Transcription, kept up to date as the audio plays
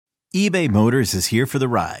eBay Motors is here for the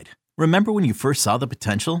ride. Remember when you first saw the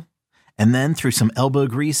potential? And then through some elbow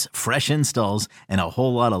grease, fresh installs, and a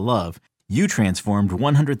whole lot of love, you transformed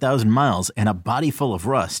 100,000 miles and a body full of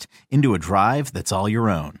rust into a drive that's all your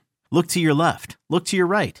own. Look to your left. Look to your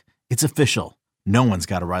right. It's official. No one's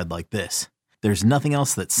got a ride like this. There's nothing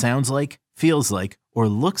else that sounds like, feels like, or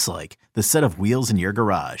looks like the set of wheels in your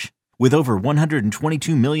garage. With over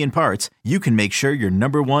 122 million parts, you can make sure your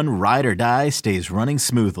number one ride or die stays running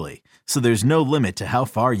smoothly. So there's no limit to how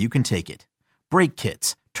far you can take it. Brake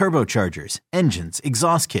kits, turbochargers, engines,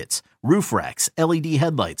 exhaust kits, roof racks, LED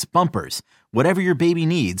headlights, bumpers, whatever your baby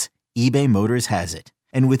needs, eBay Motors has it.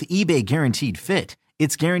 And with eBay Guaranteed Fit,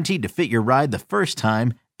 it's guaranteed to fit your ride the first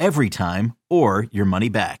time, every time, or your money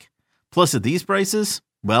back. Plus at these prices,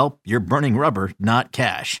 well, you're burning rubber, not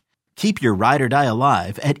cash. Keep your ride or die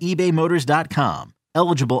alive at ebaymotors.com.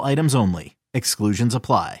 Eligible items only. Exclusions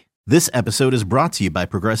apply. This episode is brought to you by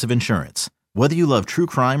Progressive Insurance. Whether you love true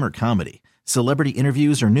crime or comedy, celebrity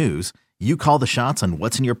interviews or news, you call the shots on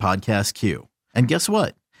what's in your podcast queue. And guess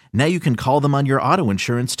what? Now you can call them on your auto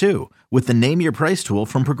insurance too with the Name Your Price tool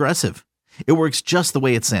from Progressive. It works just the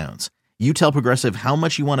way it sounds. You tell Progressive how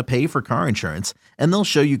much you want to pay for car insurance, and they'll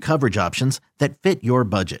show you coverage options that fit your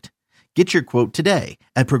budget. Get your quote today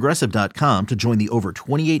at Progressive.com to join the over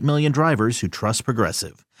 28 million drivers who trust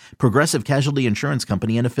Progressive. Progressive Casualty Insurance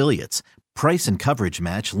Company and Affiliates. Price and coverage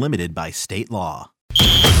match limited by state law.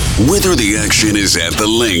 Whether the action is at the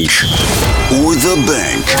link or the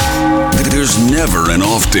bank, there's never an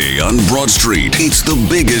off day on Broad Street. It's the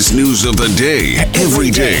biggest news of the day,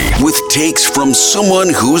 every day, with takes from someone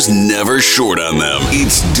who's never short on them.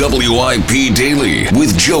 It's WIP Daily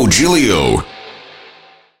with Joe Giglio.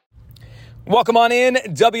 Welcome on in,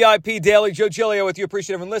 WIP Daily. Joe Giglio with you.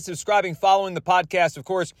 Appreciate everyone listening, subscribing, following the podcast. Of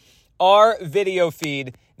course, our video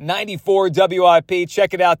feed, 94 WIP.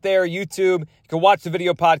 Check it out there, YouTube. You can watch the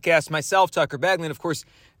video podcast. Myself, Tucker Bagley, and of course,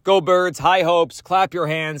 Go Birds, High Hopes, Clap Your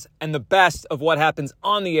Hands, and the best of what happens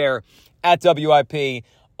on the air at WIP,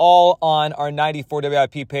 all on our 94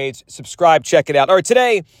 WIP page. Subscribe, check it out. All right,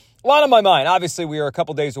 today, a lot on my mind. Obviously, we are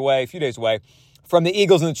a few days away from the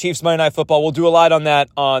Eagles and the Chiefs Monday Night Football. We'll do a lot on that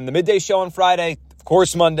on the midday show on Friday, of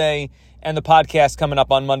course Monday, and the podcast coming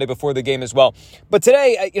up on Monday before the game as well. But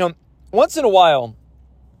today, once in a while,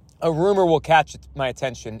 a rumor will catch my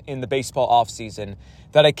attention in the baseball offseason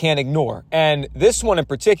that I can't ignore. And this one in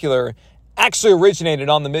particular actually originated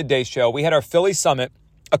on the midday show. We had our Phillies summit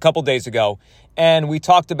a couple days ago, and we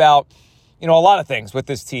talked about a lot of things with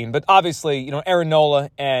this team, but obviously, Aaron Nola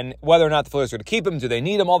and whether or not the Phillies are going to keep him, do they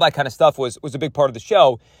need him, all that kind of stuff was a big part of the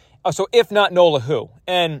show. So if not Nola, who?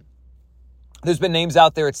 And there's been names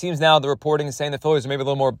out there. It seems now the reporting is saying the Phillies are maybe a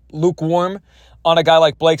little more lukewarm on a guy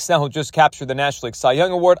like Blake Snell, who just captured the National League Cy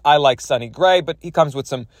Young Award. I like Sonny Gray, but he comes with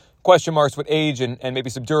some question marks with age and maybe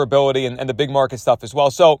some durability and the big market stuff as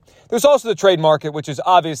well. So there's also the trade market, which is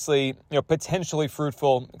obviously potentially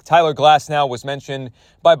fruitful. Tyler Glasnow was mentioned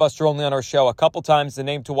by Buster Olney on our show a couple times, the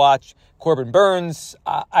name to watch. Corbin Burns.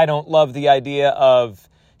 I don't love the idea of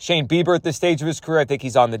Shane Bieber at this stage of his career. I think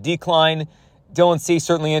he's on the decline. Dylan C,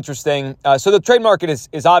 certainly interesting. So the trade market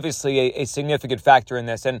is obviously a significant factor in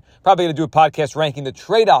this, and probably going to do a podcast ranking the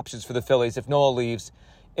trade options for the Phillies if Nola leaves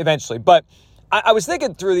eventually. But I was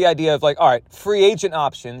thinking through the idea of all right, free agent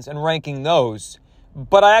options and ranking those,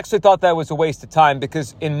 but I actually thought that was a waste of time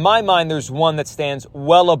because in my mind, there's one that stands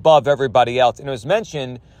well above everybody else. And it was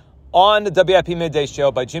mentioned on the WIP Midday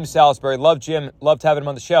Show by Jim Salisbury. Love Jim. Loved having him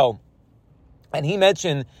on the show. And he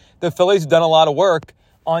mentioned the Phillies have done a lot of work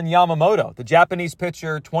on Yamamoto, the Japanese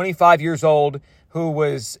pitcher, 25 years old, who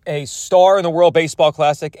was a star in the World Baseball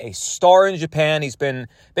Classic, a star in Japan. He's been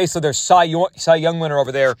basically their Cy Young winner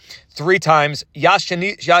over there 3 times. I'm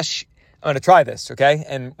going to try this, okay?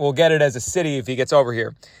 And we'll get it as a city if he gets over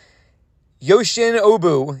here.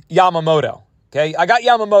 Yoshinobu Yamamoto, okay? I got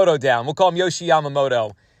Yamamoto down. We'll call him Yoshi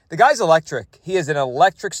Yamamoto. The guy's electric. He is an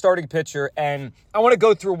electric starting pitcher, and I want to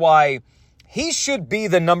go through why he should be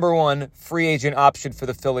the number one free agent option for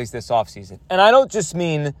the Phillies this offseason. And I don't just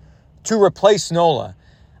mean to replace Nola.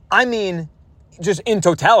 I mean just in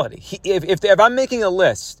totality. If I'm making a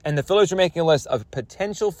list, and the Phillies are making a list of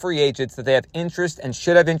potential free agents that they have interest and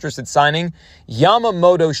should have interest in signing,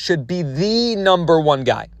 Yamamoto should be the number one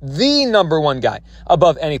guy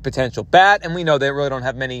above any potential bat. And we know they really don't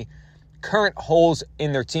have many current holes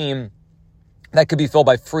in their team that could be filled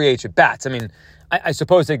by free agent bats. I mean, I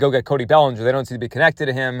suppose they go get Cody Bellinger. They don't seem to be connected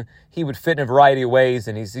to him. He would fit in a variety of ways,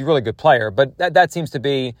 and he's a really good player. But that seems to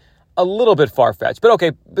be a little bit far-fetched. But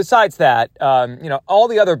okay, besides that, all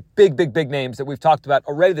the other big names that we've talked about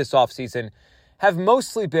already this offseason have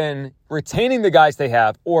mostly been retaining the guys they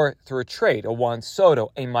have or through a trade, a Juan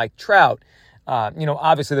Soto, a Mike Trout,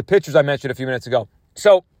 obviously the pitchers I mentioned a few minutes ago.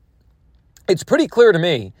 So it's pretty clear to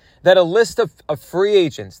me that a list of free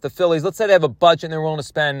agents, the Phillies, let's say they have a budget and they're willing to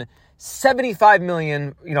spend $75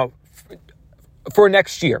 million, for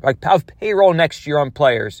next year, like of payroll next year on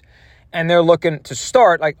players. And they're looking to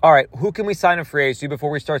start, like, all right, who can we sign in free agency before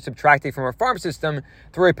we start subtracting from our farm system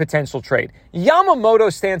through a potential trade?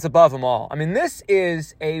 Yamamoto stands above them all. I mean, this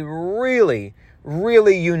is a really,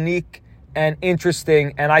 really unique and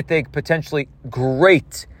interesting and I think potentially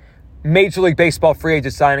great Major League Baseball free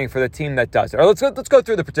agent signing for the team that does it. All right, let's go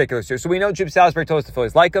through the particulars here. So we know Jim Salisbury told us the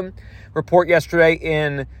Phillies like him. Report yesterday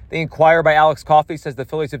in the Inquirer by Alex Coffey says the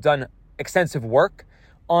Phillies have done extensive work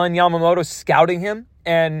on Yamamoto, scouting him.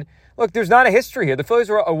 And look, there's not a history here. The Phillies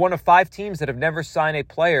are one of 5 teams that have never signed a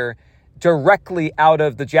player directly out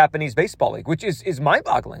of the Japanese Baseball League, which is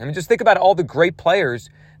mind-boggling. I mean, just think about all the great players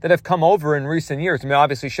that have come over in recent years. I mean,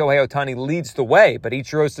 obviously Shohei Ohtani leads the way, but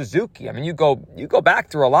Ichiro Suzuki. I mean, you go back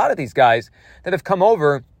through a lot of these guys that have come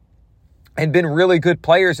over and been really good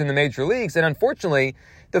players in the major leagues. And unfortunately,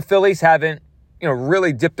 the Phillies haven't,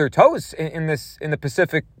 really dipped their toes in the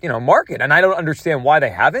Pacific, market. And I don't understand why they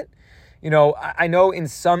haven't. I know in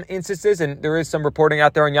some instances, and there is some reporting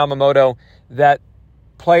out there on Yamamoto, that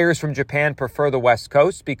players from Japan prefer the West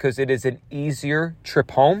Coast because it is an easier trip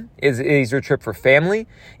home, is an easier trip for family.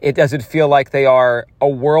 It doesn't feel like they are a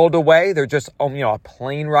world away. They're just, a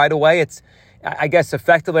plane ride away. It's, I guess,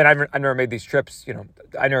 effectively, and I've never made these trips,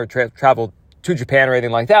 I never traveled to Japan or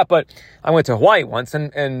anything like that, but I went to Hawaii once,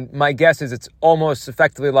 and my guess is it's almost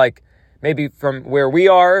effectively like maybe from where we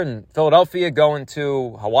are in Philadelphia going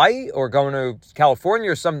to Hawaii or going to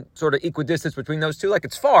California or some sort of equidistance between those two. Like,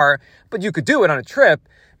 it's far, but you could do it on a trip.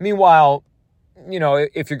 Meanwhile,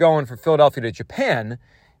 if you're going from Philadelphia to Japan,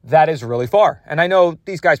 that is really far. And I know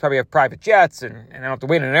these guys probably have private jets and I don't have to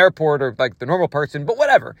wait in an airport or like the normal person, but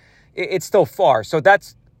whatever. It's still far. So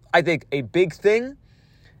that's, I think, a big thing.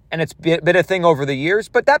 And it's been a thing over the years.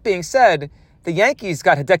 But that being said, the Yankees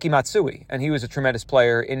got Hideki Matsui, and he was a tremendous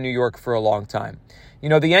player in New York for a long time.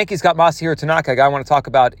 The Yankees got Masahiro Tanaka, a guy I want to talk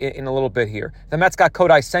about in a little bit here. The Mets got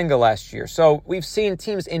Kodai Senga last year. So we've seen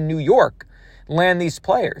teams in New York land these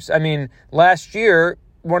players. I mean, last year,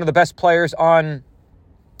 one of the best players on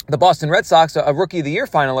the Boston Red Sox, a Rookie of the Year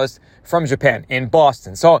finalist from Japan in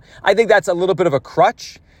Boston. So I think that's a little bit of a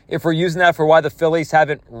crutch if we're using that for why the Phillies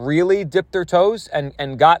haven't really dipped their toes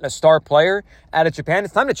and gotten a star player out of Japan.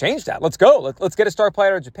 It's time to change that. Let's go. Let's get a star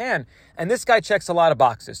player out of Japan. And this guy checks a lot of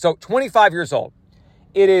boxes. So 25 years old.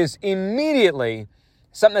 It is immediately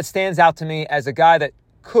something that stands out to me as a guy that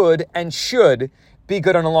could and should be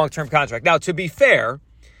good on a long-term contract. Now, to be fair,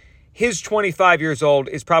 his 25 years old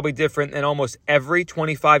is probably different than almost every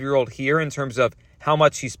 25-year-old here in terms of how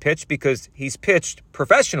much he's pitched, because he's pitched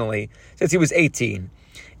professionally since he was 18.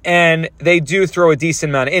 And they do throw a decent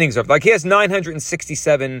amount of innings over. Like, he has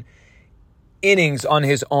 967 innings on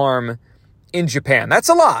his arm in Japan. That's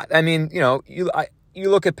a lot. I mean, you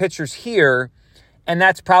look at pitchers here, and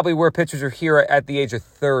that's probably where pitchers are here at the age of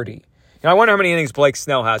 30. I wonder how many innings Blake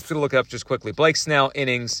Snell has. I'm going to look it up just quickly. Blake Snell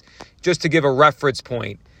innings, just to give a reference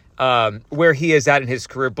point, where he is at in his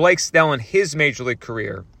career. Blake Snell in his major league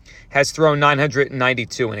career has thrown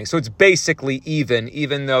 992 innings. So it's basically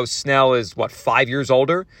even though Snell is, 5 years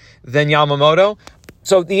older than Yamamoto.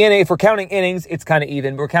 So the inning, if we're counting innings, it's kind of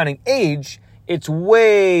even. But we're counting age, it's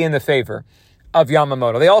way in the favor of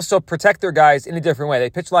Yamamoto. They also protect their guys in a different way. They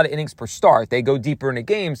pitch a lot of innings per start. They go deeper into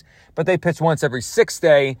games, but they pitch once every 6th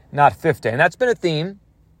day, not 5th day. And that's been a theme.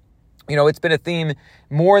 It's been a theme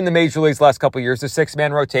more in the major leagues the last couple of years, the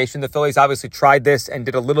 6-man rotation. The Phillies obviously tried this and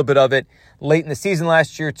did a little bit of it late in the season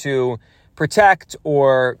last year to protect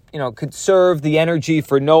or, conserve the energy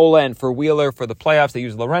for Nola and for Wheeler for the playoffs. They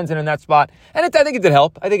used Lorenzen in that spot. And I think it did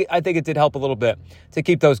help. I think it did help a little bit to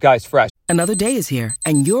keep those guys fresh. Another day is here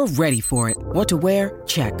and you're ready for it. What to wear?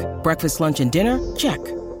 Check. Breakfast, lunch, and dinner? Check.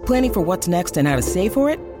 Planning for what's next and how to save for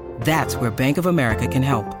it? That's where Bank of America can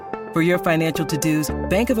help. For your financial to-dos,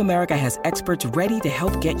 Bank of America has experts ready to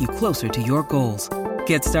help get you closer to your goals.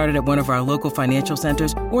 Get started at one of our local financial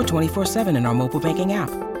centers or 24/7 in our mobile banking app.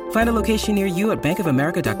 Find a location near you at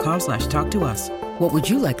bankofamerica.com/talktous. What would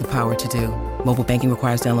you like the power to do? Mobile banking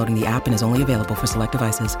requires downloading the app and is only available for select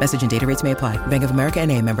devices. Message and data rates may apply. Bank of America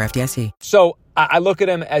N.A., member FDIC. So I look at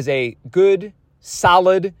him as a good,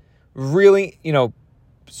 solid, really,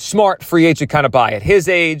 smart free agent kind of buy. At his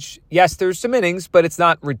age, yes, there's some innings, but it's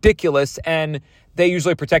not ridiculous, and they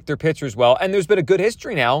usually protect their pitchers well. And there's been a good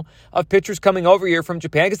history now of pitchers coming over here from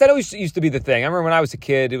Japan, because that always used to be the thing. I remember when I was a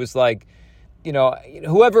kid, it was like,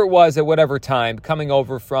 whoever it was at whatever time coming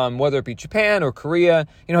over from, whether it be Japan or Korea,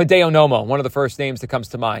 Hideo Nomo, one of the first names that comes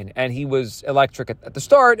to mind. And he was electric at the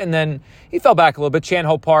start, and then he fell back a little bit. Chan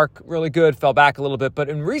Ho Park, really good, fell back a little bit. But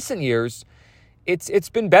in recent years, it's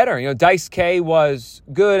been better. Dice K was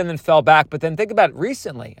good and then fell back. But then think about it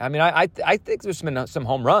recently. I mean, I think there's been some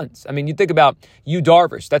home runs. I mean, you think about Yu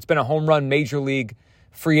Darvish. That's been a home run major league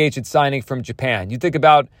free agent signing from Japan. You think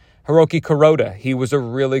about Hiroki Kuroda, he was a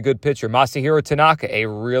really good pitcher. Masahiro Tanaka, a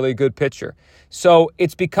really good pitcher. So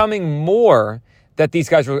it's becoming more that these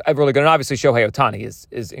guys are really good. And obviously Shohei Ohtani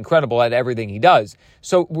is incredible at everything he does.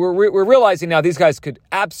 So we're realizing now these guys could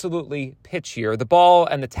absolutely pitch here. The ball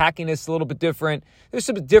and the tackiness is a little bit different. There's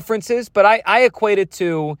some differences, but I equate it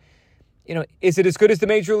to, is it as good as the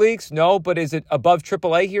major leagues? No, but is it above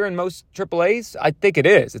AAA here in most AAAs? I think it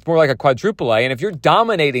is. It's more like a quadruple A. And if you're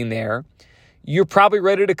dominating there, you're probably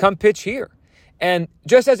ready to come pitch here. And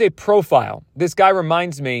just as a profile, this guy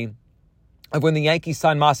reminds me of when the Yankees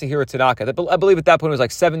signed Masahiro Tanaka. I believe at that point it was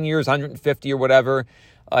like 7 years, 150 or whatever,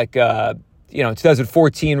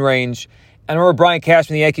 2014 range. And I remember Brian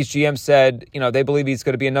Cashman, the Yankees GM, said, they believe he's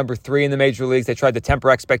going to be a number 3 in the major leagues. They tried to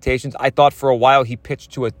temper expectations. I thought for a while he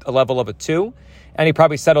pitched to a level of a 2, and he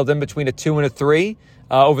probably settled in between a 2 and a 3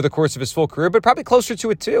 over the course of his full career, but probably closer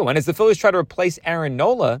to a 2. And as the Phillies try to replace Aaron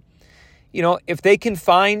Nola, if they can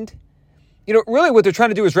find, really what they're trying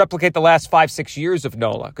to do is replicate the last 5-6 years of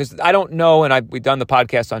Nola. Because I don't know, and we've done the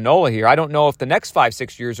podcast on Nola here, I don't know if the next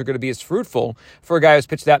 5-6 years are going to be as fruitful for a guy who's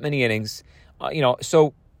pitched that many innings.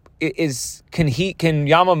 So can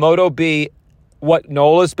Yamamoto be what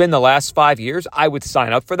Nola's been the last 5 years? I would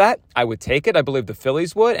sign up for that. I would take it. I believe the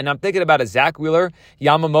Phillies would. And I'm thinking about a Zach Wheeler,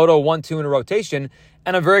 Yamamoto 1-2 in a rotation,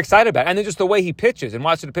 and I'm very excited about it. And then just the way he pitches, and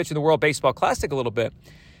watching him pitch in the World Baseball Classic a little bit,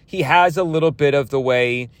 he has a little bit of the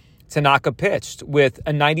way Tanaka pitched with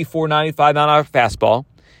a 94, 95 mile-an-hour fastball,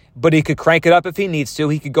 but he could crank it up if he needs to.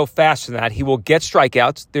 He could go faster than that. He will get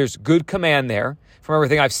strikeouts. There's good command there from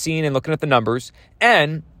everything I've seen and looking at the numbers.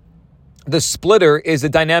 And the splitter is a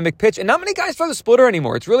dynamic pitch. And not many guys throw the splitter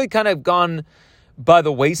anymore. It's really kind of gone by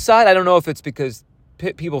the wayside. I don't know if it's because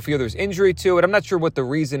people feel there's injury to it. I'm not sure what the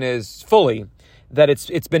reason is fully that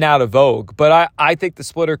it's been out of vogue. But I think the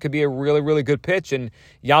splitter could be a really, really good pitch, and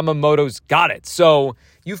Yamamoto's got it. So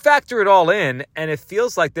you factor it all in, and it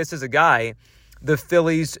feels like this is a guy the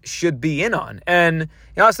Phillies should be in on. And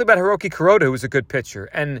I was thinking about Hiroki Kuroda, who was a good pitcher,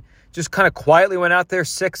 and just kind of quietly went out there,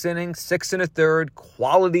 6 innings, 6 1/3,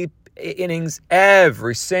 quality innings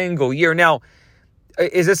every single year. Now,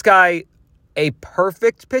 is this guy a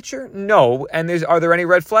perfect pitcher? No. And are there any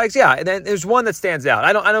red flags? Yeah. And then there's one that stands out.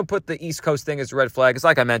 I don't put the East Coast thing as a red flag. It's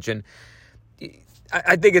like I mentioned,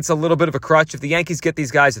 I think it's a little bit of a crutch. If the Yankees get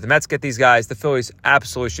these guys, if the Mets get these guys, the Phillies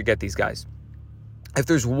absolutely should get these guys. If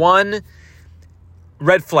there's one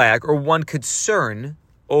red flag or one concern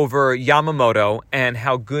over Yamamoto and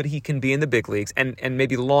how good he can be in the big leagues and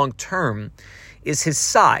maybe long term, is his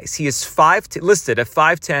size. He is listed at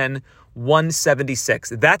 5'10",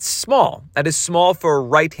 176. That's small. That is small for a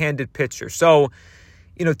right-handed pitcher. So,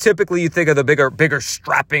 typically you think of the bigger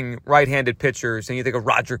strapping right-handed pitchers, and you think of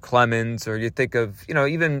Roger Clemens, or you think of,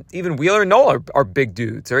 even Wheeler and Nola are big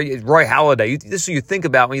dudes, or Roy Halladay. This is what you think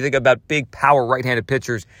about when you think about big power right-handed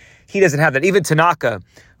pitchers. He doesn't have that. Even Tanaka,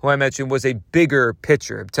 who I mentioned, was a bigger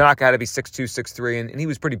pitcher. Tanaka had to be 6'2", 6'3", and he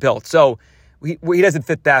was pretty built. So he doesn't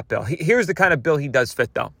fit that bill. Here's the kind of bill he does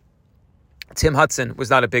fit, though. Tim Hudson was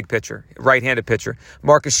not a big pitcher, right-handed pitcher.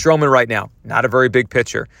 Marcus Stroman right now, not a very big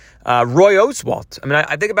pitcher. Roy Oswalt.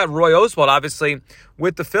 I think about Roy Oswalt, obviously,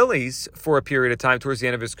 with the Phillies for a period of time towards the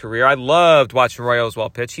end of his career. I loved watching Roy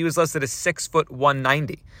Oswalt pitch. He was listed as 6',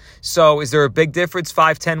 190. So is there a big difference,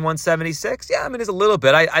 5'10", 176? Yeah, there's a little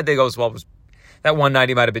bit. I think Oswalt was, that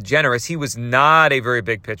 190 might have been generous. He was not a very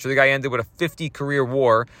big pitcher. The guy ended with a 50 career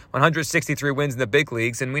WAR, 163 wins in the big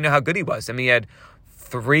leagues, and we know how good he was. He had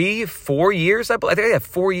 4 years, I think he had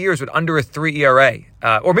 4 years with under a 3 ERA.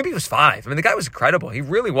 Or maybe it was 5. The guy was incredible. He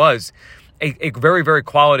really was a very, very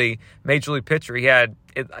quality major league pitcher. He had,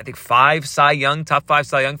 I think, 5 top 5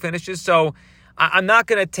 Cy Young finishes. So I'm not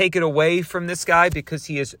going to take it away from this guy because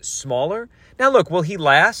he is smaller. Now, look, will he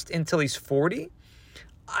last until he's 40?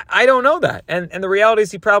 I don't know that. And the reality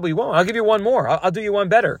is he probably won't. I'll give you one more. I'll do you one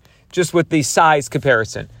better, just with the size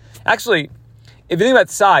comparison. Actually, if you think about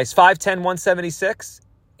size, 5'10", 176,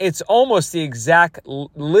 it's almost the exact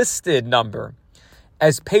listed number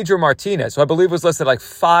as Pedro Martinez, who I believe was listed like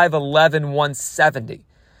 5'11", 170.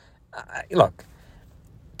 Look,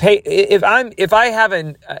 if I have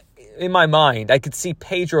in my mind, I could see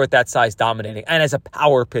Pedro at that size dominating, and as a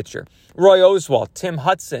power pitcher. Roy Oswalt, Tim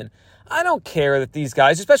Hudson. I don't care that these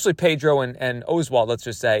guys, especially Pedro and Oswalt, let's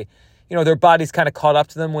just say, their bodies kind of caught up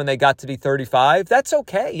to them when they got to be 35. That's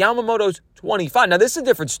okay. Yamamoto's 25. Now, this is a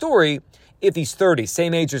different story if he's 30,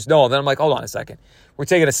 same age as Nola. Then I'm like, hold on a second. We're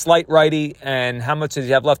taking a slight righty, and how much does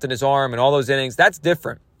he have left in his arm and all those innings? That's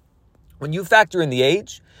different. When you factor in the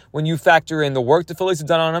age, when you factor in the work the Phillies have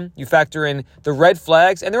done on him, you factor in the red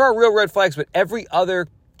flags, and there are real red flags with every other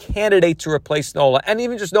candidate to replace Nola, and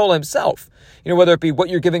even just Nola himself. Whether it be what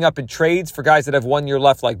you're giving up in trades for guys that have 1 year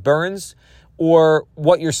left like Burns, or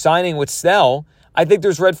what you're signing with Snell, I think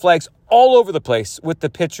there's red flags all over the place with the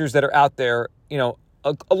pitchers that are out there,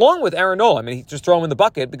 along with Aaron Nola. I mean, he just throw him in the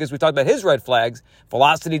bucket because we talked about his red flags,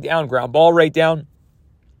 velocity down, ground ball rate down.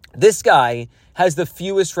 This guy has the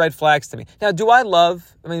fewest red flags to me. Now, do I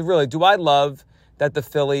love that the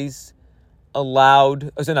Phillies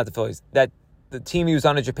that the team he was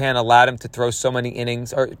on in Japan allowed him to throw so many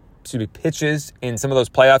innings, pitches in some of those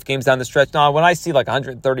playoff games down the stretch? Now, when I see like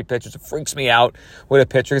 130 pitches, it freaks me out with a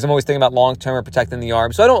pitcher because I'm always thinking about long-term or protecting the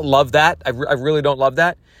arm. So I don't love that. I really don't love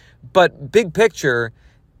that. But big picture,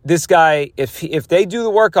 this guy, if they do the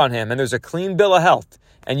work on him and there's a clean bill of health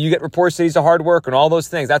and you get reports that he's a hard worker and all those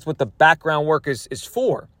things, that's what the background work is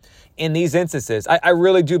for in these instances. I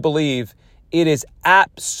really do believe it is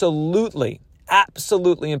absolutely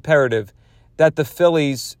imperative that the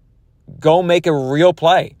Phillies go make a real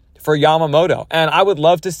play for Yamamoto. And I would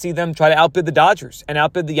love to see them try to outbid the Dodgers and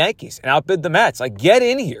outbid the Yankees and outbid the Mets. Like, get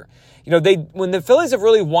in here. When the Phillies have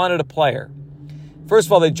really wanted a player, first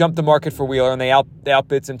of all, they jumped the market for Wheeler and they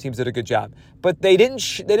outbid some teams that did a good job. But they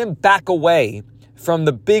didn't back away from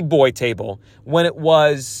the big boy table when it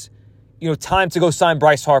was, time to go sign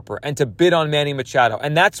Bryce Harper and to bid on Manny Machado.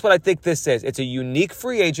 And that's what I think this is. It's a unique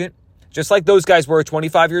free agent, just like those guys were at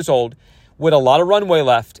 25 years old, with a lot of runway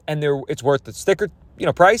left, and it's worth the sticker,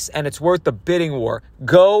 price, and it's worth the bidding war.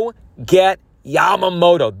 Go get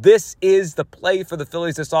Yamamoto. This is the play for the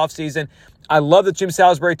Phillies this offseason. I love that Jim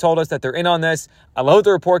Salisbury told us that they're in on this. I love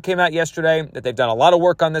the report came out yesterday that they've done a lot of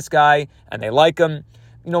work on this guy, and they like him.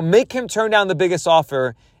 Make him turn down the biggest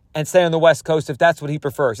offer and stay on the West Coast if that's what he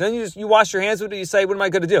prefers. And then you wash your hands with it. You say, what am I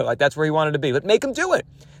going to do? Like, that's where he wanted to be. But make him do it.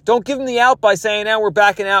 Don't give him the out by saying, now we're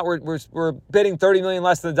backing out. We're bidding $30 million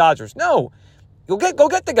less than the Dodgers. No. Go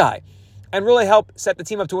get the guy and really help set the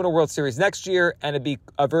team up to win a World Series next year, and it'd be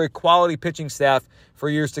a very quality pitching staff for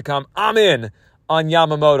years to come. I'm in on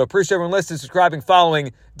Yamamoto. Appreciate everyone listening, subscribing,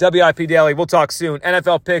 following WIP Daily. We'll talk soon.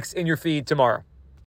 NFL picks in your feed tomorrow.